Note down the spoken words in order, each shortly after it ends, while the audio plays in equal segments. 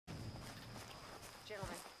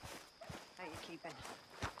keeping.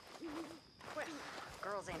 Well,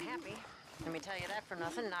 girls ain't happy. Let me tell you that for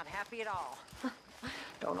nothing, not happy at all.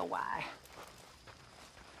 Don't know why.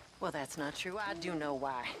 Well, that's not true. I do know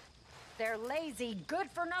why. They're lazy,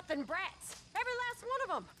 good-for-nothing brats. Every last one of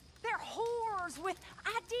them. They're whores with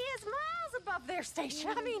ideas miles above their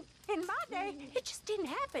station. I mean, in my day, it just didn't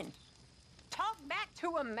happen. Talk back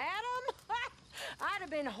to a madam? I'd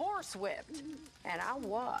have been horsewhipped. And I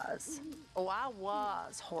was. Oh, I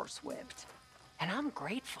was horsewhipped. And I'm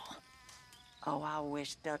grateful. Oh, I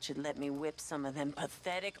wish Dutch had let me whip some of them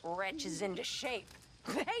pathetic wretches into shape.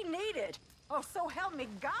 They need it. Oh, so help me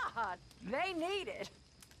God. They need it.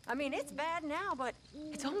 I mean, it's bad now, but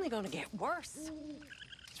it's only gonna get worse.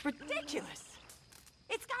 It's ridiculous.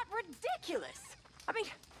 It's got ridiculous. I mean,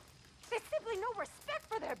 there's simply no respect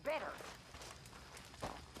for their betters.